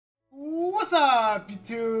up,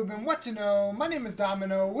 YouTube, and what you know? My name is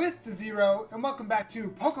Domino with the Zero, and welcome back to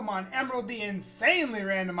Pokemon Emerald, the insanely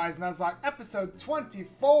randomized Nuzlocke, episode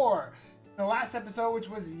 24. In the last episode, which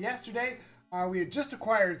was yesterday, we had just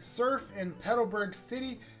acquired Surf in Petalburg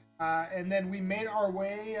City, and then we made our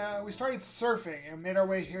way, we started surfing and made our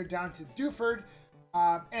way here down to Dewford.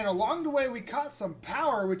 And along the way, we caught some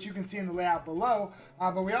power, which you can see in the layout below,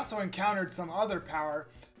 but we also encountered some other power.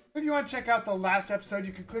 If you want to check out the last episode,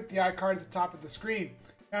 you can click the icon at the top of the screen.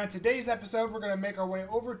 Now in today's episode, we're going to make our way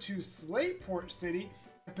over to Slateport City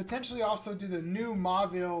and potentially also do the new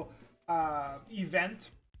Mauville event.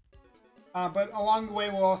 But along the way,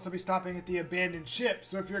 we'll also be stopping at the abandoned ship.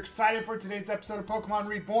 So if you're excited for today's episode of Pokemon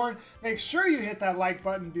Reborn, make sure you hit that like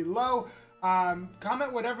button below.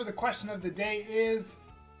 Comment whatever the question of the day is.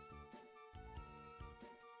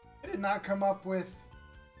 I did not come up with...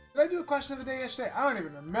 Did I do a question of the day yesterday? I don't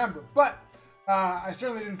even remember, but I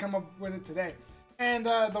certainly didn't come up with it today. And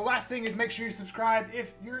the last thing is make sure you subscribe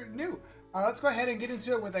if you're new. Let's go ahead and get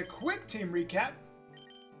into it with a quick team recap.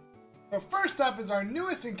 So first up is our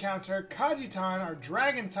newest encounter, Kajitan, our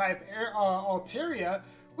Dragon-type Altaria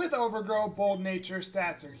with Overgrow, Bold Nature.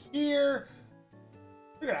 Stats are here.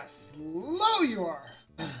 Look at how slow you are.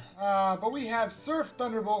 But we have Surf,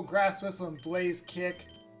 Thunderbolt, Grass Whistle, and Blaze Kick.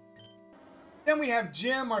 Then we have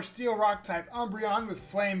Jim, our Steel Rock type Umbreon with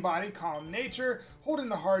Flame Body, Calm Nature, holding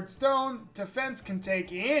the Hard Stone. Defense can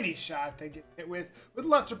take any shot they get hit with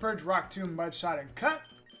Luster Purge, Rock Tomb, Mud Shot, and Cut.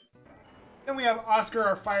 Then we have Oscar,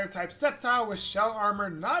 our Fire type Sceptile with Shell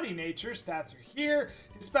Armor, Naughty Nature. Stats are here.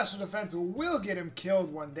 His special defense will get him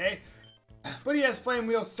killed one day, but he has Flame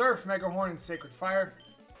Wheel, Surf, Mega Horn, and Sacred Fire.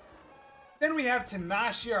 Then we have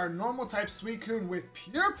Tanashi, our normal type Suicune with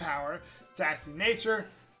Pure Power, Sassy Nature.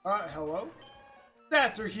 Hello?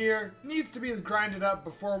 Stats are here. Needs to be grinded up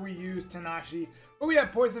before we use Tanashi. But we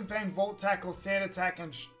have Poison Fang, Volt Tackle, Sand Attack,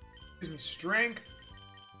 and Strength.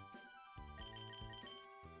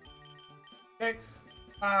 Okay.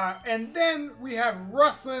 And then we have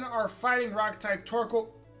Rustlin, our Fighting Rock type Torkoal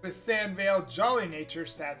with Sand Veil, Jolly Nature.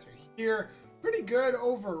 Stats are here. Pretty good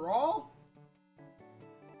overall,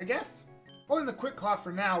 I guess. Holding the Quick Claw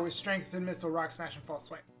for now with Strength, Pin Missile, Rock Smash, and False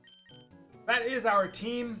Swipe. That is our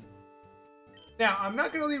team. Now, I'm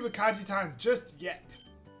not going to lead with Kajitan just yet.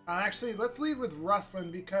 Actually, let's lead with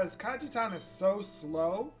Rustlin because Kajitan is so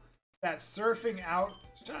slow that surfing out...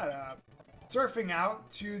 Shut up. Surfing out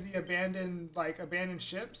to the abandoned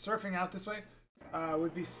ship, surfing out this way,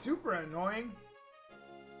 would be super annoying.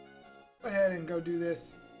 Go ahead and go do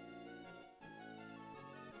this.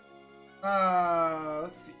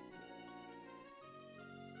 Let's see.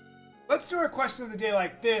 Let's do our question of the day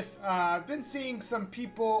like this. I've been seeing some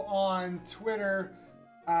people on Twitter.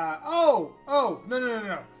 No.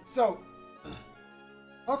 So,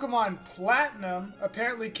 Pokemon Platinum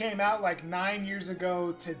apparently came out like 9 years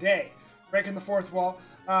ago today. Breaking the fourth wall,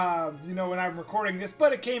 you know, when I'm recording this,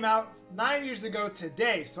 but it came out 9 years ago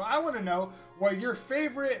today. So I want to know what your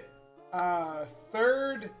favorite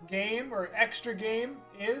third game or extra game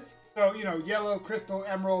is. So, you know, Yellow, Crystal,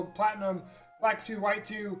 Emerald, Platinum, Black 2, White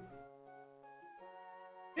 2.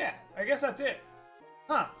 Yeah, I guess that's it.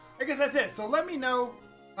 I guess that's it. So let me know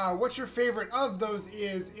what your favorite of those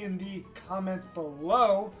is in the comments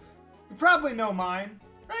below. You probably know mine,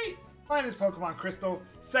 right? Mine is Pokemon Crystal,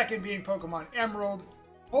 second being Pokemon Emerald.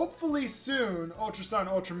 Hopefully soon, Ultra Sun,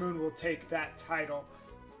 Ultra Moon will take that title.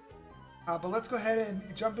 But let's go ahead and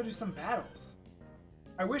jump into some battles.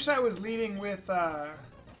 I wish I was leading with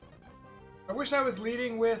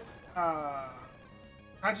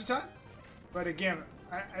Kajitan, but again,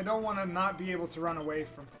 I don't want to not be able to run away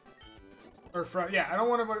from, yeah, I don't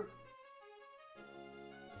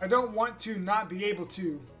want to not be able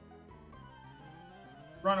to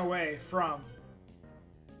run away from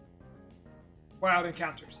wild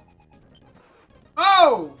encounters.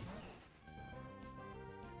 Oh!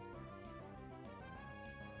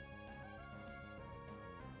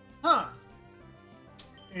 Huh.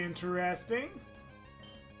 Interesting.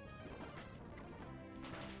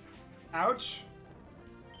 Ouch.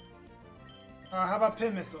 How about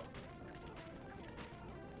Pin Missile?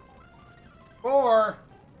 Or,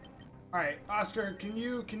 alright, Oscar, can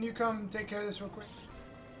you come take care of this real quick?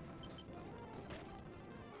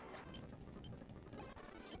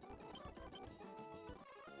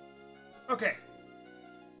 Okay.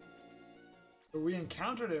 So we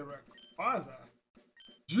encountered a Rayquaza.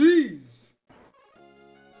 Jeez!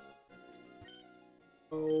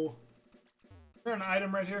 Oh. Is there an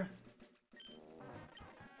item right here?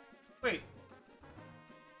 Wait.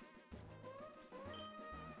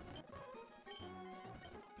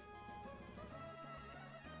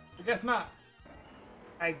 I guess not.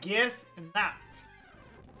 I guess not.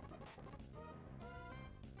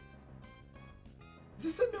 Is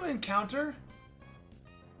this a new encounter?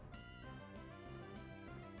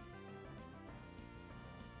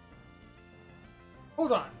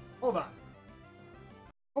 Hold on, hold on.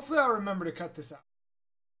 Hopefully I'll remember to cut this out.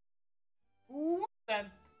 What then?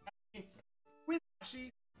 With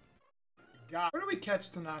Tanashi. God. Where do we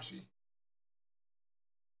catch Tanashi?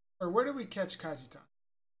 Or where do we catch Kajitan?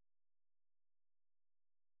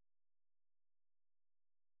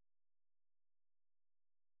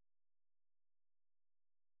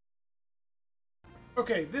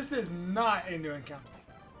 Okay, this is not a new encounter.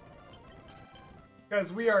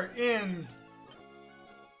 Because we are in,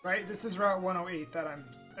 right? This is Route 108 that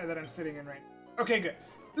I'm sitting in right now. Okay, good.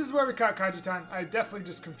 This is where we caught Kajitan. I definitely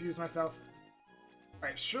just confused myself.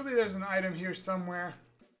 Alright, surely there's an item here somewhere.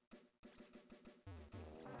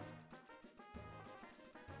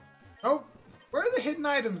 Nope. Where are the hidden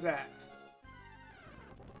items at?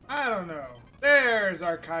 I don't know. There's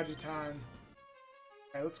our Kajitan.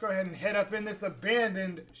 Alright, let's go ahead and head up in this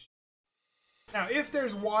abandoned... Now, if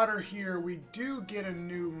there's water here, we do get a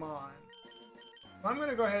new mon. I'm going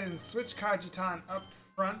to go ahead and switch Kajitan up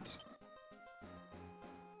front.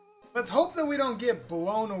 Let's hope that we don't get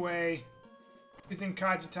blown away using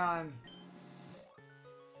Kajitan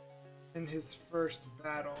in his first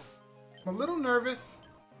battle. I'm a little nervous.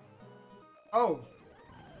 Oh.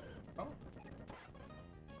 Oh.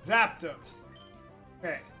 Zapdos.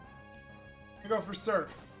 Okay. I go for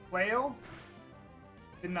Surf. Flail.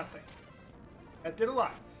 Did nothing. That did a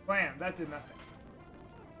lot. Slam. That did nothing.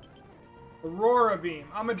 Aurora Beam.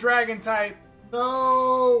 I'm a dragon type.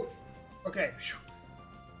 No. Okay.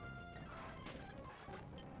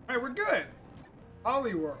 Alright, we're good.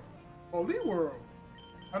 Poliwhirl. Poliwhirl.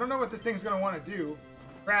 I don't know what this thing's going to want to do.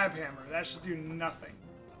 Crab Hammer. That should do nothing.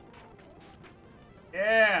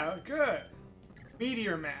 Yeah, good.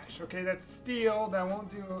 Meteor Mash. Okay, that's steel. That won't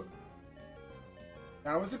do...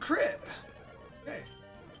 That was a crit. Okay.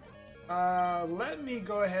 Let me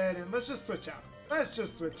go ahead and let's just switch out. Let's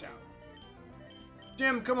just switch out.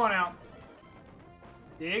 Jim, come on out.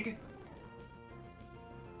 Dig.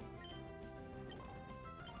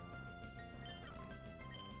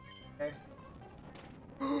 Okay.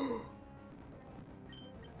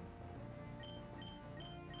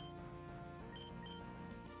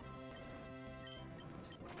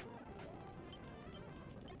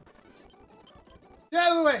 Get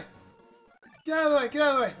out of the way! Get out of the way! Get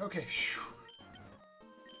out of the way! Okay.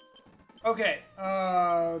 Okay.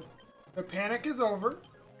 The panic is over.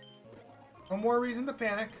 No more reason to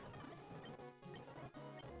panic.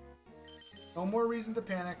 No more reason to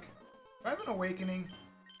panic. Do I have an awakening?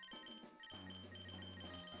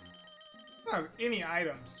 I don't have any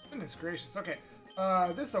items. Goodness gracious. Okay.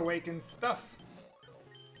 This awakens stuff.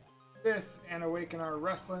 This and awaken our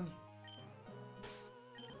wrestling.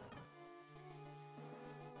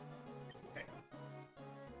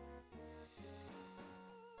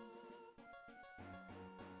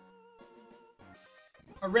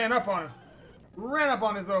 I ran up on him. Ran up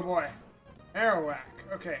on his little boy. Arawak.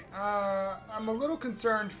 Okay. I'm a little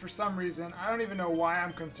concerned for some reason. I don't even know why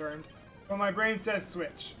I'm concerned. But my brain says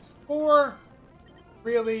switch. Spore.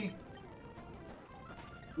 Really?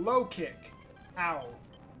 Low kick. Ow.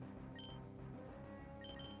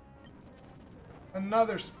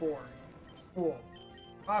 Another spore. Cool.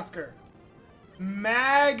 Oscar.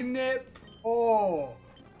 Magnet pull.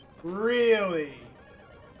 Really?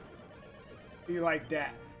 How you like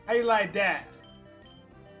that? How you like that?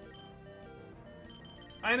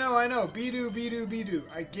 I know. Bidoo, Bidoo, Bidoo.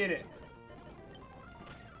 I get it.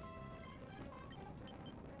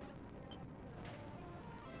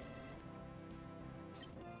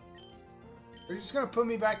 Are you just gonna put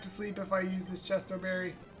me back to sleep if I use this Chesto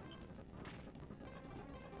Berry?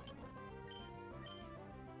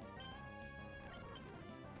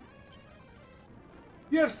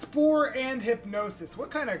 You have Spore and Hypnosis.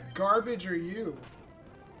 What kind of garbage are you?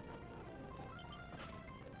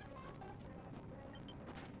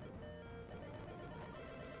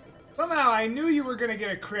 Somehow I knew you were going to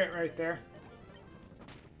get a crit right there.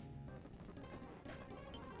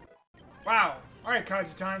 Wow. Alright,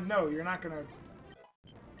 Kajitan. No, you're not going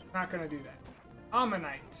to do that.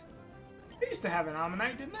 Ammonite. I used to have an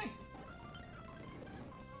Ammonite, didn't I?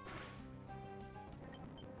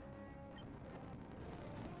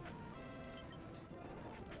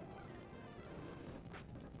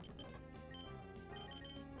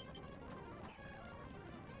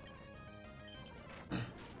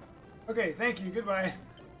 Okay, thank you. Goodbye.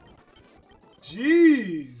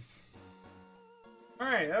 Jeez.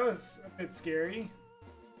 Alright, that was a bit scary.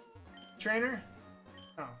 Trainer?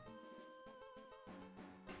 Oh.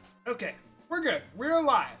 Okay, we're good. We're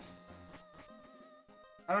alive.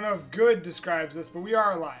 I don't know if good describes us, but we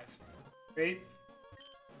are alive. Wait.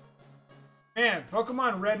 Man,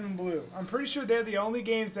 Pokemon Red and Blue. I'm pretty sure they're the only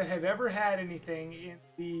games that have ever had anything in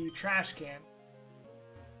the trash can.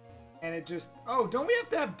 And it just... Oh, don't we have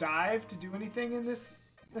to have dive to do anything in this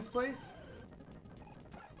place?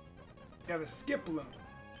 We have a skip loom.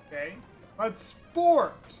 Okay. Mud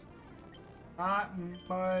Sport. Not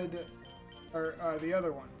Mud... Or the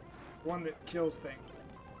other one. The one that kills things.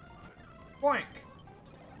 Boink.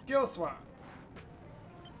 Skill Swap.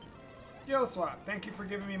 Skill Swap. Thank you for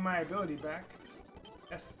giving me my ability back.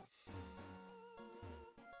 Yes.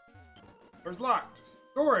 Door's locked.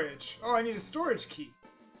 Storage. Oh, I need a storage key.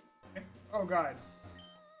 Okay. Oh, God.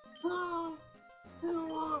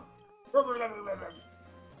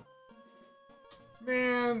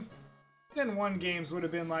 Man. Gen 1 games would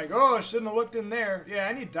have been like, oh, I shouldn't have looked in there. Yeah,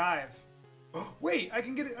 I need dive. Wait, I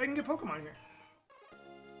can get Pokemon here.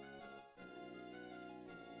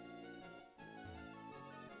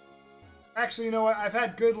 Actually, you know what? I've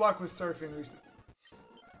had good luck with surfing recently.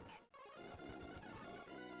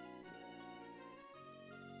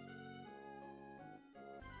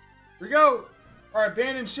 Here we go. Our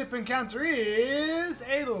abandoned ship encounter is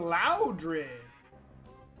a Loudred.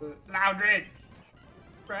 Loudred.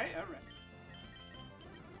 Right, alright.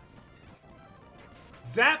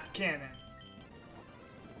 Zap Cannon.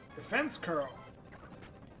 Defense Curl.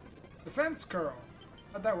 Defense Curl.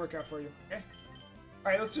 How'd that work out for you? Okay.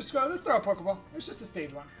 Alright, let's just go. Let's throw a Pokeball. It's just a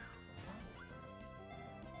stage one.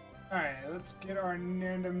 Alright, let's get our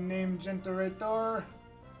random name generator.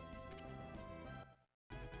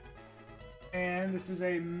 And this is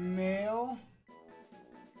a male.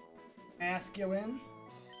 Masculine.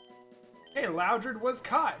 Hey, Loudred was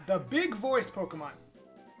caught. The big voice Pokemon.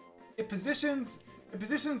 It positions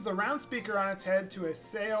the round speaker on its head to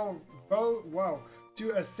assail foes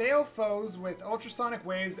with ultrasonic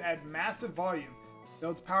waves at massive volume.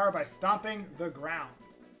 Builds power by stomping the ground.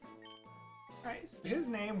 Alright, so his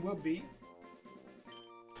name will be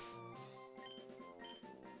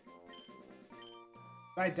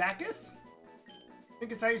Didacus? I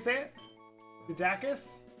think is how you say it?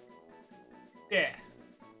 Didacus? Yeah.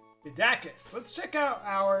 Didacus. Let's check out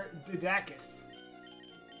our Didacus.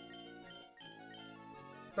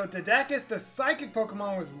 So Didacus, the psychic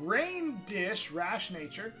Pokemon with Rain Dish, Rash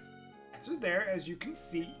Nature. That's there, as you can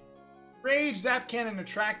see. Rage, Zap Cannon,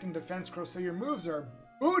 Attract, and Defense Curl. So your moves are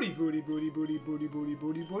booty, booty, booty, booty, booty, booty,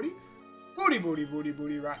 booty, booty, booty, booty, booty,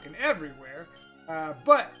 booty, rocking everywhere.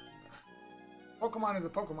 But Pokemon is a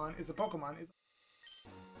Pokemon is a Pokemon is.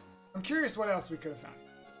 I'm curious what else we could have found.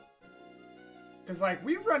 Because like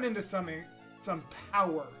we've run into some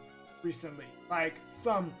power recently, like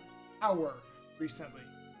some power recently.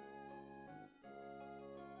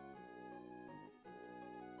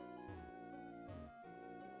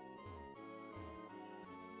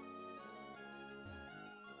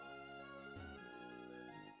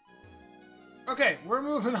 Okay, we're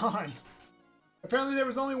moving on. Apparently there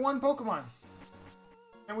was only one Pokemon.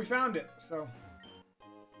 And we found it, so.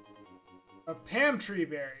 A Pamtree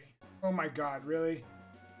Berry. Oh my god, really?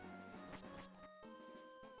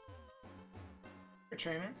 A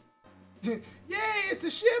trainer. Yay, it's a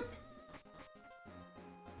ship!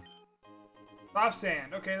 Soft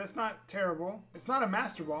Sand. Okay, that's not terrible. It's not a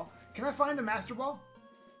Master Ball. Can I find a Master Ball?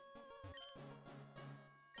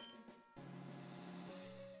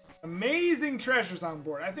 Amazing treasures on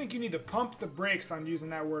board. I think you need to pump the brakes on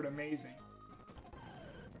using that word amazing.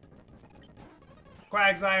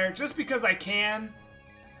 Quagsire, just because I can.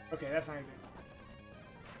 Okay, that's not anything.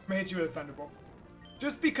 I'm gonna hit you with a Thunderbolt.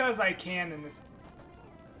 Just because I can in this.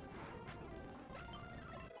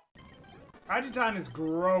 Kajitan is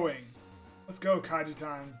growing. Let's go,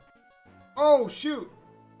 Kajitan. Oh, shoot.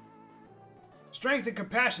 Strength and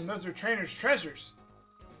compassion. Those are trainers' treasures.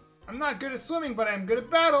 I'm not good at swimming, but I'm good at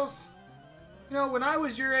battles. You know, when I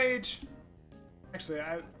was your age... Actually,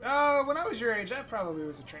 when I was your age, I probably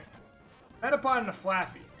was a trainer. Metapod and a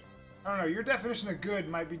Flaffy. I don't know, your definition of good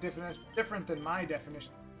might be different than my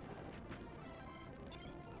definition.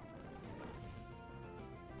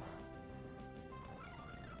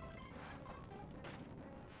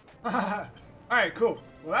 Alright, cool.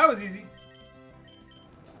 Well, that was easy.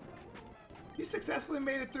 You successfully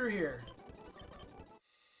made it through here.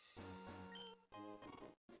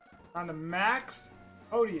 On to Max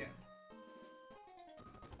Odian.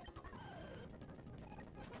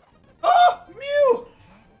 Oh! Mew!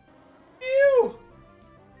 Mew!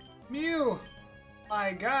 Mew!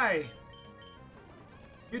 My guy.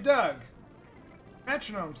 You dug.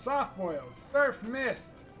 Metronome, soft boils, surf,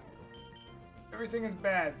 mist. Everything is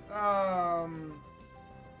bad.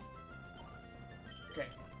 Okay.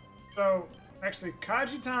 So, actually,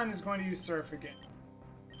 Kajitan is going to use surf again.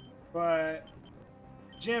 But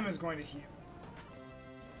Jim is going to heal.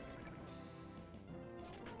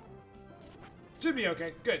 Should be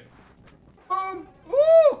okay. Good. Boom!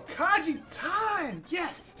 Ooh! Kajitan!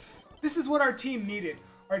 Yes! This is what our team needed.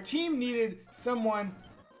 Our team needed someone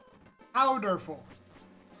powderful.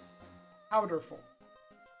 Powderful.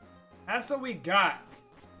 That's what we got.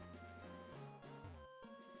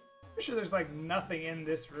 Pretty sure there's like nothing in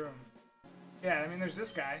this room. Yeah, I mean there's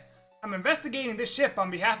this guy. I'm investigating this ship on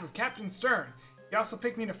behalf of Captain Stern. He also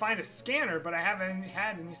picked me to find a scanner, but I haven't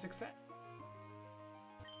had any success.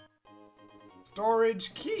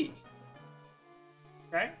 Storage key.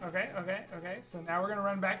 Okay. So now we're gonna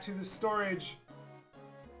run back to the storage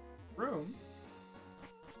room.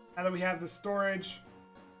 Now that we have the storage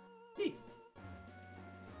key.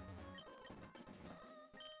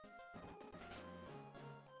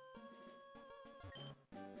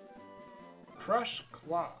 Crush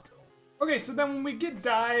Claw. Okay, so then when we get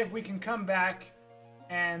dive, we can come back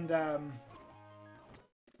and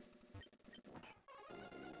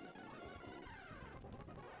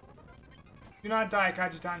do not die,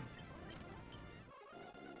 Kajitan.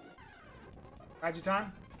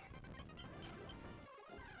 Kajitan?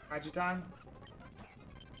 Kajitan?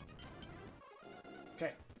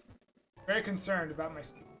 Okay. Very concerned about my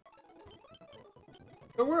speed.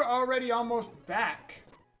 So we're already almost back.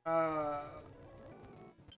 Is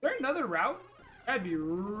there another route? That'd be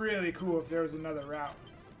really cool if there was another route.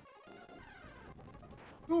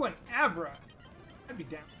 Ooh, an Abra. That'd be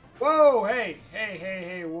down. Whoa, hey,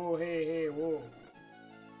 whoa, hey, whoa.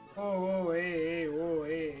 Whoa, hey, whoa,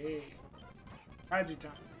 hey.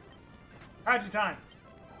 Kajitan. Kajitan.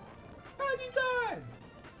 Kajitan!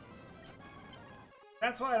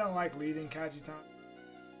 That's why I don't like leading Kajitan.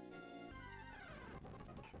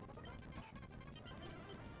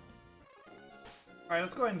 Alright,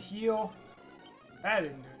 let's go ahead and heal. That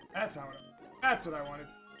didn't do it. That's not what that's what I wanted.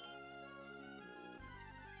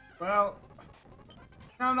 Well,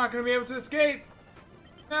 now I'm not going to be able to escape.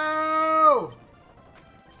 No!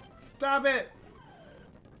 Stop it.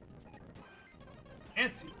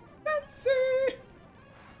 Nancy. Nancy!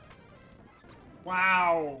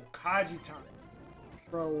 Wow, Kajitan.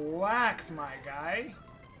 Relax, my guy.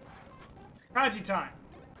 Kajitan.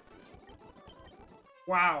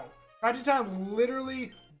 Wow. Kajitan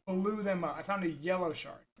literally blew them up. I found a yellow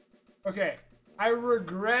shark. Okay. I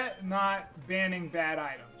regret not banning bad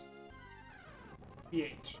items.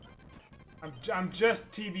 TBH. I'm just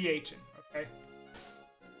TBHing, okay?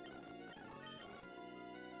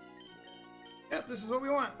 Yep, this is what we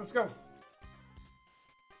want. Let's go.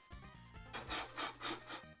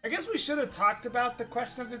 I guess we should have talked about the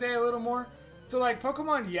question of the day a little more. So, like,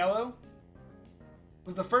 Pokemon Yellow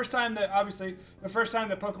was the first time that, obviously, the first time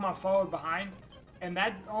that Pokemon followed behind. And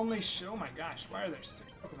that only, oh my gosh, why are there 6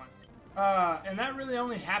 Pokemon? And that really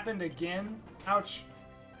only happened again. Ouch.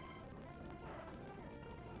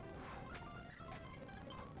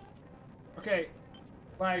 Okay,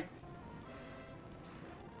 like,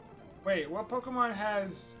 wait, what Pokemon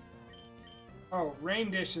has, oh, Rain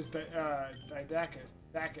Dish is Didacus.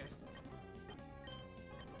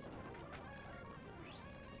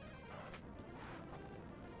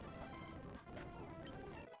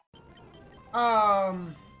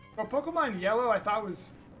 But Pokemon Yellow I thought was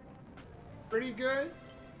pretty good.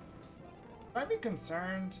 Should I be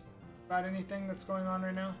concerned about anything that's going on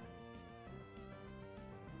right now?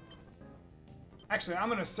 Actually, I'm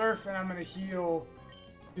gonna surf and I'm gonna heal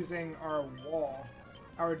using our wall,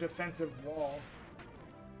 our defensive wall.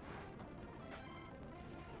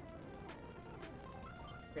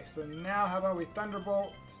 Okay, so now how about we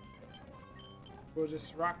Thunderbolt? We'll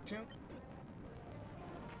just Rock Tomb.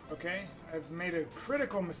 Okay, I've made a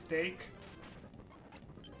critical mistake.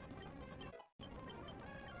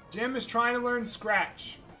 Jim is trying to learn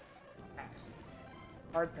Scratch. Pass.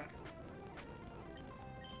 Hard pass.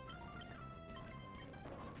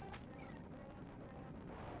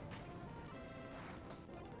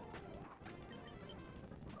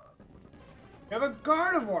 You have a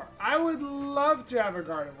Gardevoir. I would love to have a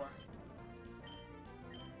Gardevoir.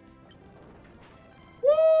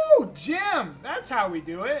 Woo! Jim! That's how we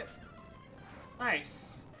do it.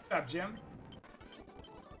 Nice. Good job, Jim.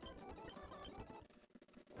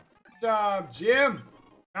 Good job, Jim.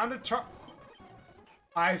 Found a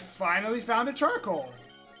I finally found a charcoal.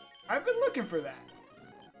 I've been looking for that.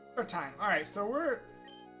 Our time. Alright, so we're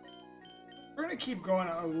We're gonna keep going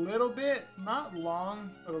a little bit, not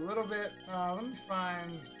long, but a little bit. Let me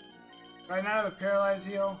find. Do I not have a paralyzed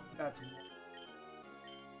heal? That's which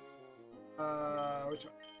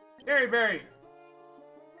one? Berry.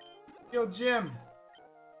 Heal Jim.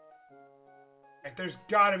 Right, there's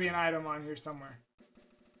gotta be an item on here somewhere.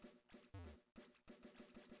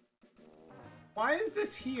 Why is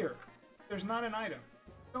this here? There's not an item.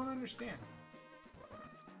 I don't understand.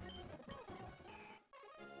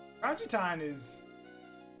 Kajitan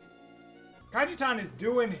is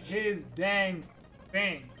doing his dang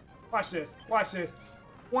thing. Watch this. Watch this.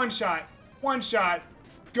 One shot.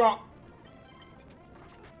 Go.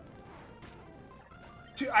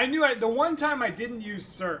 I knew the one time I didn't use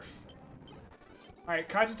Surf. Alright,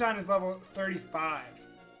 Kajitan is level 35.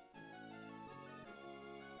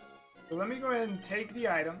 So let me go ahead and take the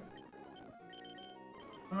item.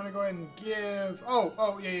 I'm gonna go ahead and give...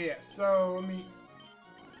 Oh, yeah. So let me...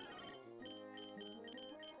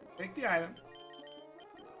 Take the item.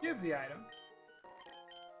 Give the item.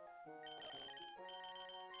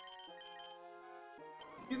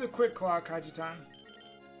 Do the quick claw, Kajitan.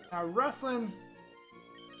 Now, Rustlin,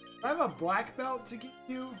 do I have a black belt to give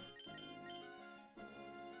you?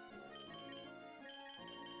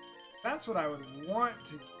 That's what I would want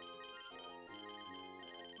to.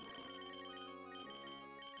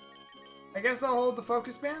 I guess I'll hold the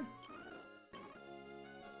focus band.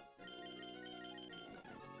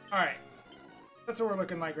 Alright. That's what we're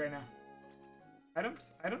looking like right now.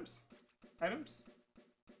 Items.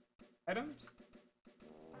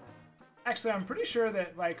 Actually, I'm pretty sure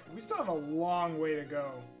that, like, we still have a long way to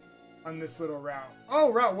go on this little route.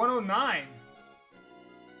 Oh, Route 109!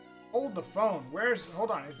 Hold the phone.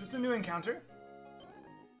 Hold on, is this a new encounter?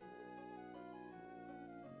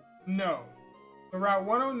 No. The Route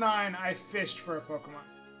 109, I fished for a Pokemon.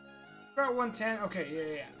 Route 110,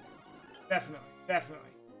 okay, yeah. Definitely.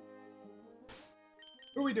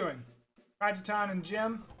 Who are we doing? Kajitan and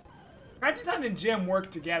Jim? Kajitan and Jim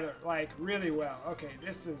work together, like, really well. Okay,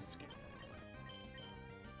 this is scary.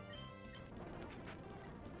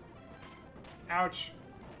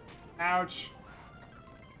 Ouch.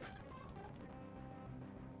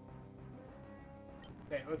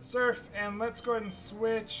 Okay, let's Surf, and let's go ahead and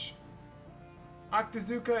switch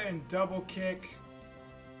Octazooka and Double Kick.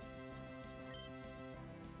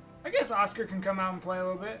 I guess Oscar can come out and play a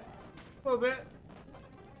little bit.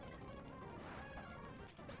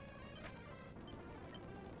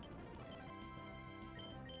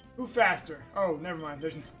 Who faster? Oh, never mind.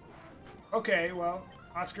 There's no... Okay, well,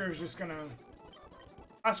 Oscar's just gonna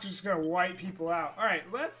wipe people out. Alright,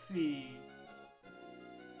 let's see.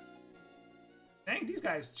 Dang, these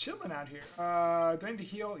guys chilling out here. Do I need to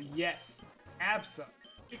heal? Yes. Absolutely.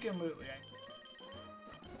 Do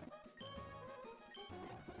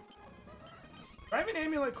I have an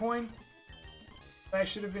amulet coin that I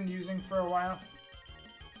should have been using for a while?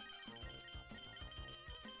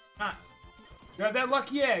 Not. You have that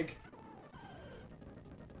lucky egg.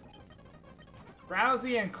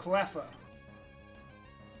 Rousey and Cleffa.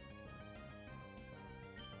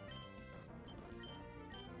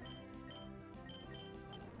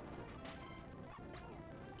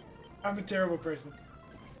 I'm a terrible person.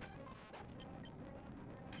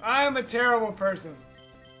 I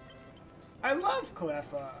love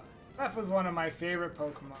Cleffa. Cleffa's one of my favorite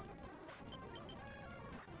Pokemon.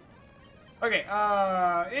 Okay,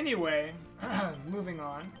 anyway, moving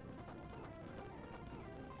on.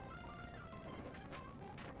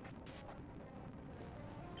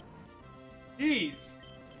 Jeez.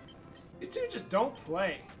 These two just don't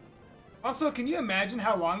play. Also, can you imagine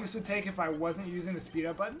how long this would take if I wasn't using the speed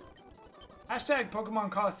up button? Hashtag Pokemon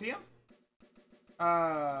Colosseum?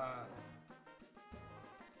 Alright,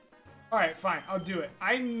 fine, I'll do it.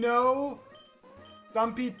 I know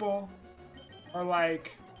some people are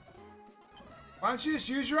like, why don't you just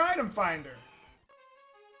use your item finder?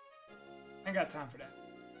 I ain't got time for that.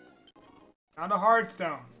 Found a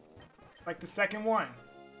Hardstone. Like the second one.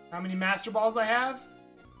 How many Master Balls I have?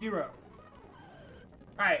 0.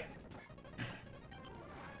 Alright.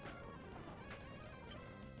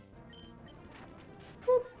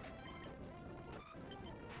 Boop.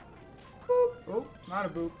 Boop. Oh, not a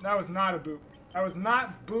boop. That was not a boop. That was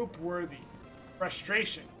not boop worthy.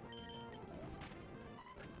 Frustration.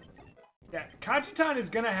 Yeah, Kajitan is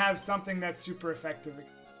gonna have something that's super effective.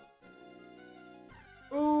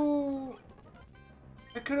 Ooh.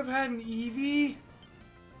 I could have had an Eevee.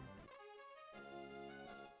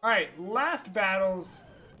 Alright, last battles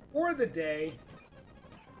for the day.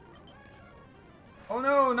 Oh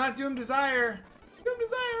no, not Doom Desire. Doom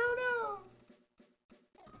Desire, oh no.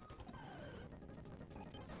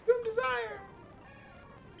 Doom desire.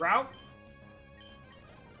 Route.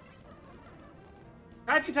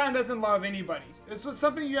 Kajitan doesn't love anybody. This was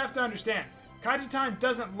something you have to understand. Kajitan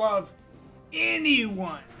doesn't love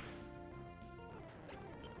anyone.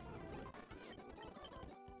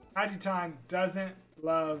 Kajitan doesn't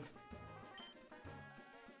love.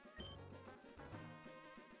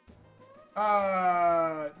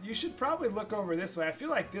 You should probably look over this way. I feel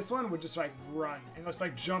like this one would just like run and just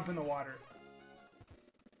like jump in the water.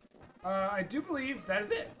 I do believe that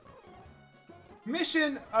is it.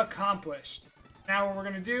 Mission accomplished. Now what we're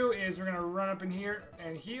gonna do is we're gonna run up in here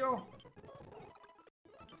and heal.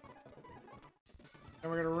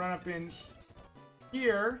 And we're gonna run up in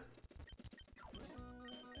here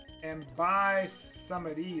and buy some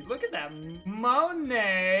of these. Look at that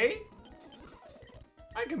Monet.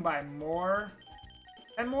 I can buy more.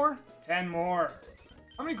 10 more? 10 more.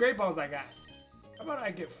 How many great balls I got? How about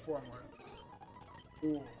I get 4 more?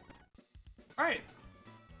 Cool. Alright.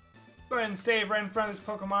 Go ahead and save right in front of this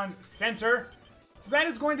Pokemon Center. So that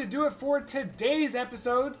is going to do it for today's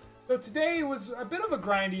episode. So today was a bit of a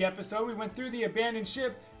grindy episode. We went through the abandoned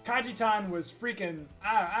ship. Kajitan was freaking,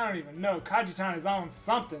 I don't even know. Kajitan is on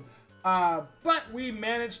something. But we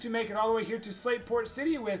managed to make it all the way here to Slateport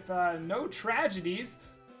City with no tragedies.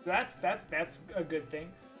 That's a good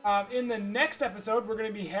thing. In the next episode, we're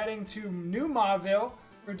going to be heading to New Mauville.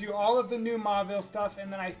 We're going to do all of the New Mauville stuff,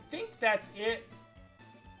 and then I think that's it.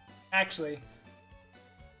 Actually,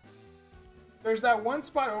 there's that one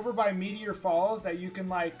spot over by Meteor Falls that you can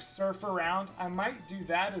like surf around. I might do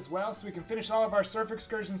that as well, so we can finish all of our surf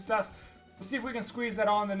excursion stuff. We'll see if we can squeeze that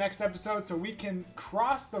all in the next episode so we can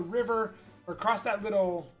cross the river, or cross that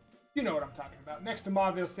little, you know what I'm talking about, next to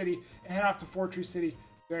Mauville City, and head off to Fortress City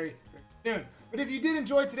very, very soon. But if you did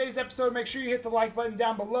enjoy today's episode, make sure you hit the like button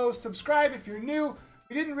down below. Subscribe if you're new.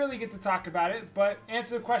 We didn't really get to talk about it, but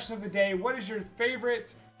answer the question of the day. What is your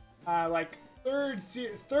favorite, like, third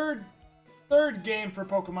game for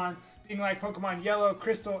Pokemon? Being like Pokemon Yellow,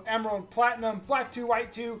 Crystal, Emerald, Platinum, Black 2,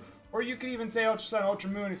 White 2, or you could even say Ultra Sun, Ultra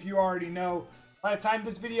Moon if you already know. By the time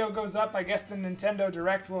this video goes up, I guess the Nintendo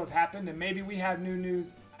Direct will have happened, and maybe we have new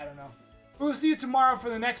news. I don't know. We'll see you tomorrow for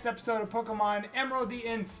the next episode of Pokemon Emerald, the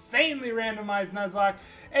insanely randomized Nuzlocke,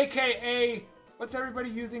 aka, what's everybody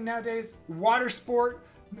using nowadays? Water Sport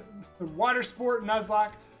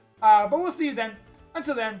Nuzlocke. But we'll see you then.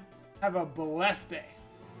 Until then, have a blessed day.